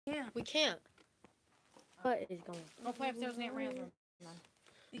Yeah. We can't. What is going on? Go play upstairs in Aunt Maria's room.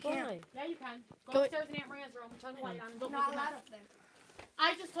 You can't. Why? Yeah, you can. Go upstairs in Aunt Maria's room. Turn the light on. Don't Not make a allowed mess. up there.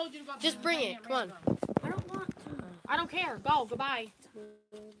 I just told you to go upstairs. Just bring and it. Aunt Come on. Maria's room. I don't want to. I don't care. Go. Goodbye.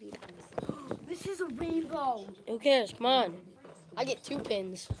 This is a rainbow. Who cares? Come on. I get 2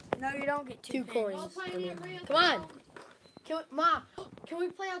 pins. No, you don't get 2 pins. Go coins. play I in mean, Aunt Maria's come on. room. Ma, can we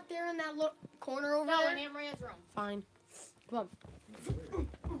play out there in that little corner over No, there? in Aunt Maria's room. Fine. Come on.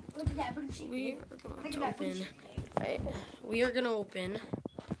 Look at that. Look We at are going that. to open. Right. We are going to open.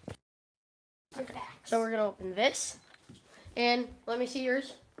 Look at that. So we're going to open this. And let me see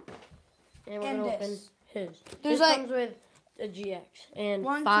yours. And we're And going to open this. his. There's This like- comes with a GX and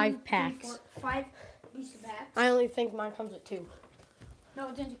 1, 5 2, 3, packs. 4, 5 pieces of packs. I only think mine comes with 2. No,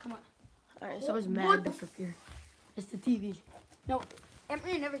 it didn't come on. Alright, so it's What mad the for fear. It's the TV.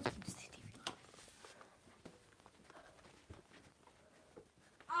 Emily never keeps the TV.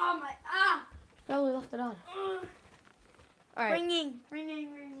 Oh my, No, we left it on. Alright, ringing.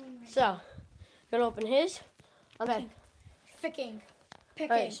 so, gonna open his. Okay. Picking.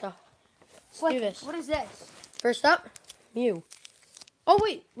 Alright, so, let's do this. What is this? First up, Mew. Oh,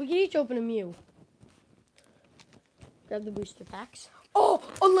 wait, we can each open a Mew. Grab the booster packs. Oh,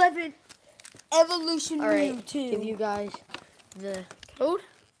 11. Evolution Mew Alright, 2. give you guys the code.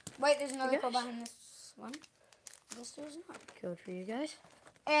 Wait, there's another Yes. code behind this one. This there's not. Code for you guys.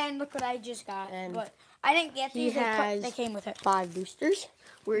 And look what I just got. And but I didn't get he these. has- They came with it. 5 boosters.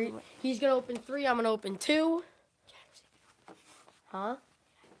 He's gonna open 3, I'm gonna open 2. Huh?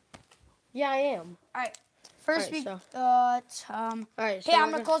 Yeah, I am. First, Alright, we so- got Alright, so Hey, I'm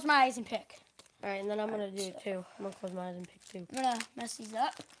we're gonna close my eyes and pick. Alright, and then I'm gonna do it too. I'm gonna close my eyes and pick 2. I'm gonna mess these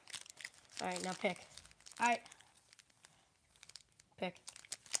up. Alright, now pick. Alright, Pick.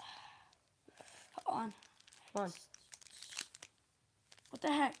 hold on. Come on. What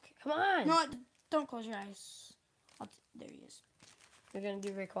the heck? Come on. No, don't close your eyes. There he is. We're gonna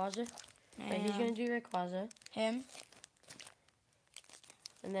do Rayquaza. Right, he's And gonna do Rayquaza. him.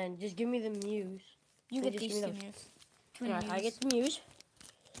 And then just give me the Mews. You Then get just these give two me Mews. Alright, I get the Mews.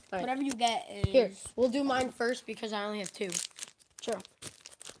 Alright. Whatever you get is Here, we'll do mine first because I only have 2. Sure.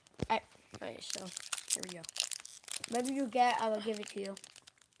 Alright, so here we go. Whatever you get, I will give it to you. You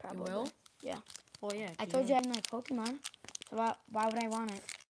Probably. will? Yeah. Oh yeah. I told you I didn't like Pokemon. So why would I want it?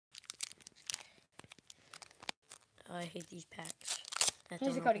 I hate these packs.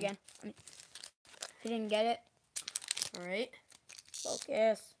 Here's the code again. If you didn't get it, Alright.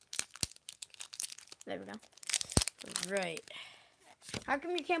 focus. There we go. Right. How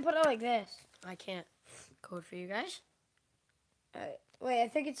come you can't put it like this? I can't. Code for you guys? Wait, I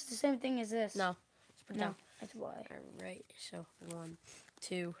think it's the same thing as this. No. Let's put it No, down. that's why. Alright, so 1,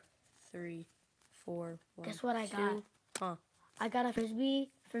 2, 3, 4, 1, Guess what I 2. got? Huh. I got a frisbee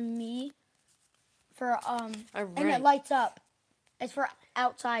for me. For and it Alright. lights up. It's for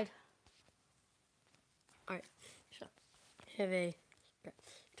outside. So, have a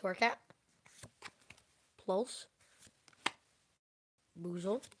Torcat, Pulse,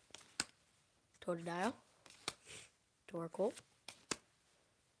 Boozle, Totodile, Torkoal,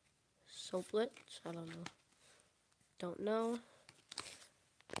 Soaplet, I don't know,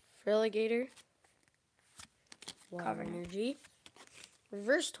 Feraligatr, Water Cover. Energy,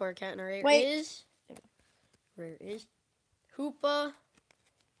 Reverse Torcat, and rare Wait. is Hoopa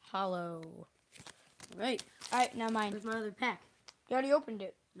Hollow. Right. Alright, now mine. Where's my other pack? You already opened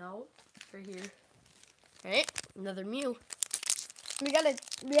it. No, it's right here. Right, another Mew. We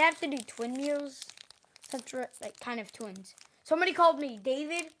have to do twin meals. Since we're like kind of twins. Somebody called me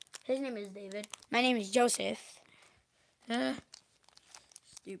David. His name is David. My name is Joseph.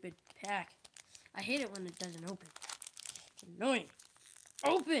 Stupid pack. I hate it when it doesn't open. It's annoying.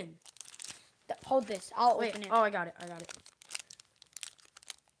 Open! Hold this. I'll Wait, open it. oh, I got it.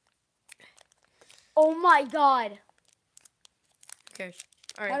 Oh my god. Who cares?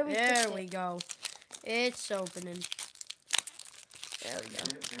 How do Alright, we there fix we it? go. It's opening. There we go.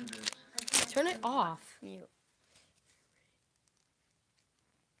 Turn it off. Mute.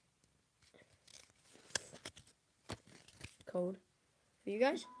 Code for you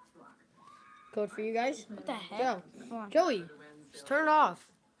guys? Code for you guys? What the heck? Go. Come on. Joey, just turn it off.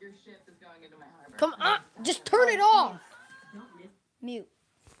 Come on, just turn it off. Mute.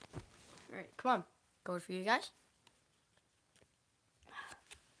 Alright, come on. Code for you guys.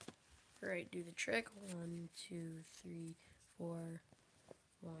 Alright, do the trick. 1, 2, 3, 4.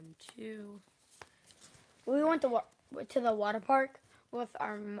 1, 2. We went to the water park with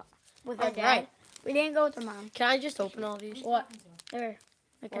our dad. Right. We didn't go with our mom. Can I just open all these? What? There.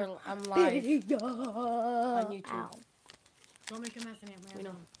 Or I'm live on YouTube. Ow. Don't make a mess in Aunt Mary's We know.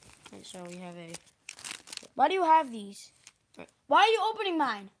 room. Alright, so we have a... Why do you have these? Right. Why are you opening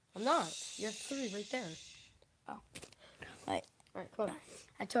mine? I'm not. You have 3 right there. Oh. Wait. Alright, come on.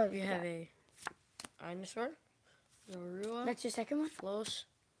 I told We you. have a dinosaur, Zorua, That's your second one? Close,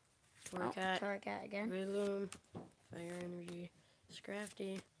 Oh, Torracat, Torracat again. Rillaboom, Fire Energy,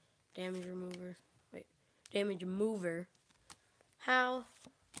 Scrafty, Damage Remover, Damage Mover, Howl,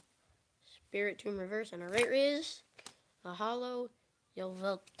 Spirit Tomb Reverse, and our rate is a Hollow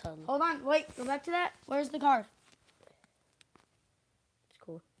Yveltal. Hold on. Wait. Go back to that. Where's the card? It's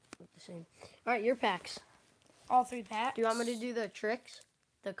cool. Look the same. Alright, your packs. All 3 packs. Do you want me to do the tricks?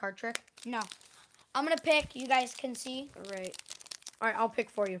 The card trick? No. I'm going to pick. You guys can see. Alright. Alright, I'll pick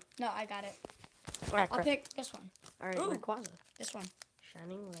for you. No, I got it. Alright, I'll pick this one. Alright, Ooh. Rayquaza. This one.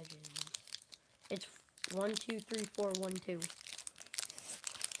 Shining Legends. It's 1, 2, 3, 4, 1, 2.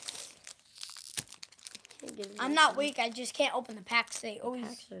 Can't get it I'm right not now. weak. I just can't open the packs. They always...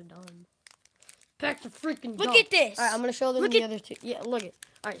 Packs are done. Packs are freaking Look done. at this. Alright, I'm going to show them Look the at- other 2. Yeah, look it.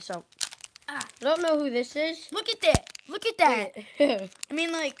 Alright, so. Ah. I don't know who this is. Look at that. Look at that. I I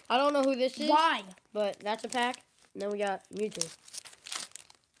mean, like, don't know who this is. why? But that's a pack. And then we got Mewtwo.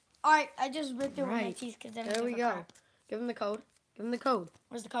 All right, I just ripped it with my Right. teeth because then There we go. Give him the code. Give him the code.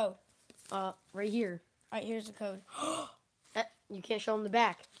 Where's the code? Right here. All right, here's the code. You can't show him the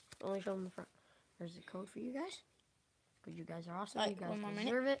back. Only show him the front. There's the code for you guys. Because you guys are awesome. Alright, You guys one more minute.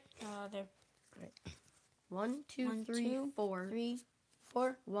 deserve it. There. 1, 2, One, 3, two, 4. 3,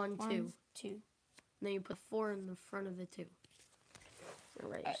 4, 1, 2. 1, 2. And then you put 4 in the front of the 2.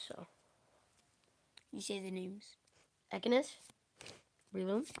 Alright, Alright. so. You say the names. Ekinus.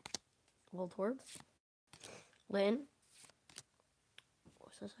 Breloom. Voltorb. Lin.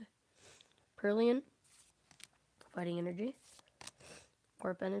 What's this say? Perlian. Fighting Energy.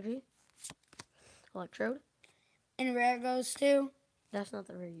 Warp Energy. Electrode. And rare goes to... That's not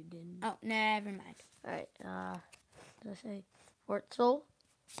the rare you did. Oh, never mind. Alright, what did I say? Fort Soul.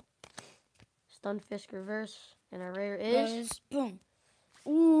 Stunfisk Reverse. And our rare is... Goes, boom.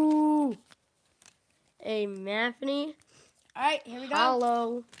 Ooh! A Maphany. All right, here we go. Hollow.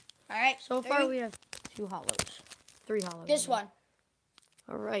 All right. So far, 3. we have 2 hollows. 3 hollows. This one.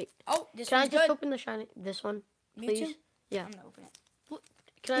 Alright. Oh, this Can I one's just good. open the shiny... This one, Me please? too? Yeah. I'm gonna open it.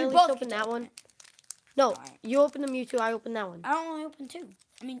 Can I We at both least get open to that open one? it. No, Alright. you open the Mewtwo, I open that one. I only open 2.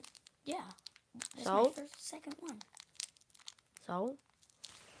 I mean, yeah. That's So? my second one. So?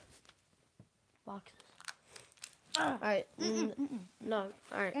 Boxes. Alright. No,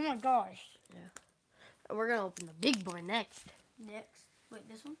 alright. Oh my gosh. We're gonna open the big boy next. Next. Wait,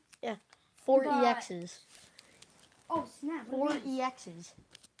 this one? 4 But- EXs. Oh, snap. 4 EXs.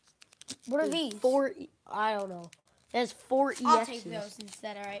 What are these? 4 I don't know. There's 4 EXs. I'll take those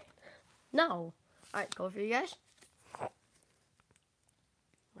instead, all right? No. Alright, go for you guys.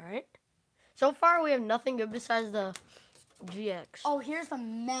 Alright. So far, we have nothing good besides the GX. Oh, here's the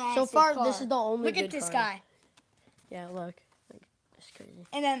massive so far, card. this is the only Look good at this card. guy. Yeah, look. Like, it's crazy.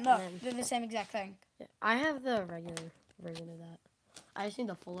 And then, look, then- they're the same exact thing. Yeah, I have the regular version of that. I just need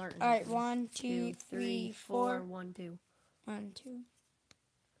the full art. All right, 1, 2, 3, 4. 1, 2. 1, 2.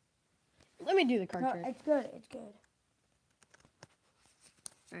 Let me do the card No, trick. it's good. It's good.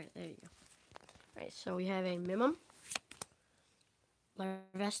 Alright, there you go. Alright, so we have a Mimum,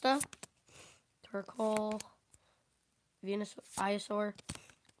 Larvesta, Turkle, Ivysaur,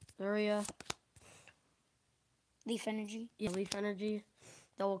 Luria, Leaf energy. Leaf Energy,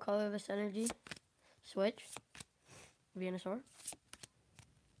 Double Colorless Energy, Switch, Venusaur,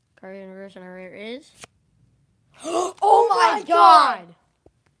 Guardian Reverse, and our rare is... Oh my god!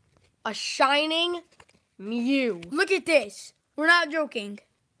 A Shining Mew. Look at this. We're not joking.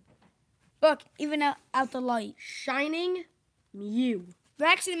 Look, even out the light. Shining Mew. We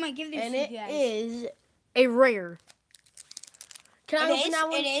actually might give this And to you it guys. is a rare. Can I It open is? that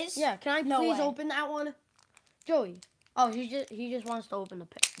one? It is? Yeah, can I No please way. open that one? Joey. Oh, he just wants to open the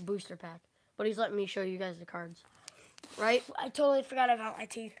booster pack. But he's letting me show you guys the cards. Right? I totally forgot about my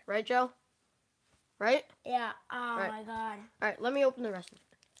teeth. Right, Joe? Right? Yeah. Oh Right. my god. Alright, let me open the rest of it.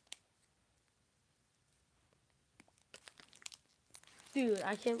 Dude,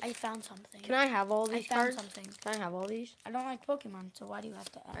 I can't... I found something. Can I have all I these found cards? something. Can I have all these? I don't like Pokemon, so why do you have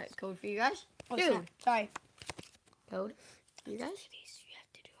to ask? Alright, code for you guys. Oh, Dude. snap. Sorry. Code for you guys. You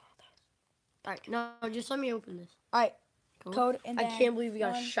have to do all those. Alright, no, just let me open this. Alright. Code. Code and I then can't believe we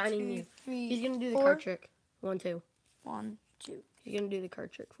got a 1, Shining 2, Mew. 3, He's gonna do the 4. card trick. 1, 2. 1, 2. He's gonna do the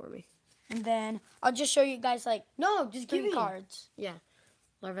card trick for me. And then I'll just show you guys like No, just give 3 me cards. Yeah.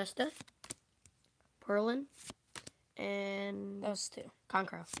 Larvesta, Perlin, and Those 2.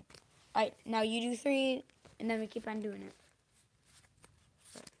 Concrow. Alright, now you do 3, and then we keep on doing it.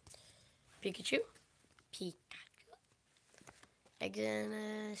 Pikachu. Pikachu.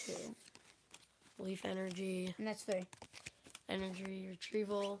 Exodus. Leaf Energy. And that's 3. Energy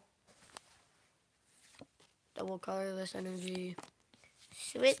Retrieval. Double Colorless Energy.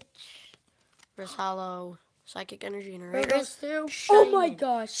 Switch. Reverse Hollow. Psychic Energy and a There rare. goes through. Oh my Shining.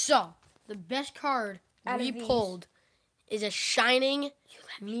 gosh. So, the best card Out of we these. pulled is a Shining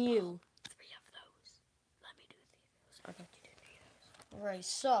Mew. 3 of those. Let me do 3 of those. Okay. Right,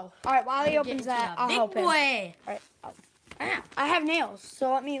 so. Alright, while he Get opens into that, the I'll big help him. boy. Alright. I have nails,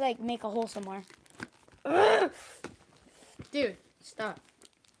 so let me like make a hole somewhere. Dude, stop.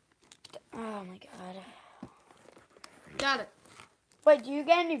 Oh my god. Got it. Wait, do you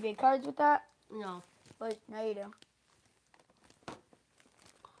get any big cards with that? No. Wait, no you do.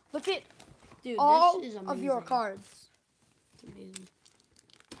 Look at Dude, all this is amazing. of your cards. It's amazing.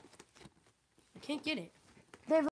 I can't get it.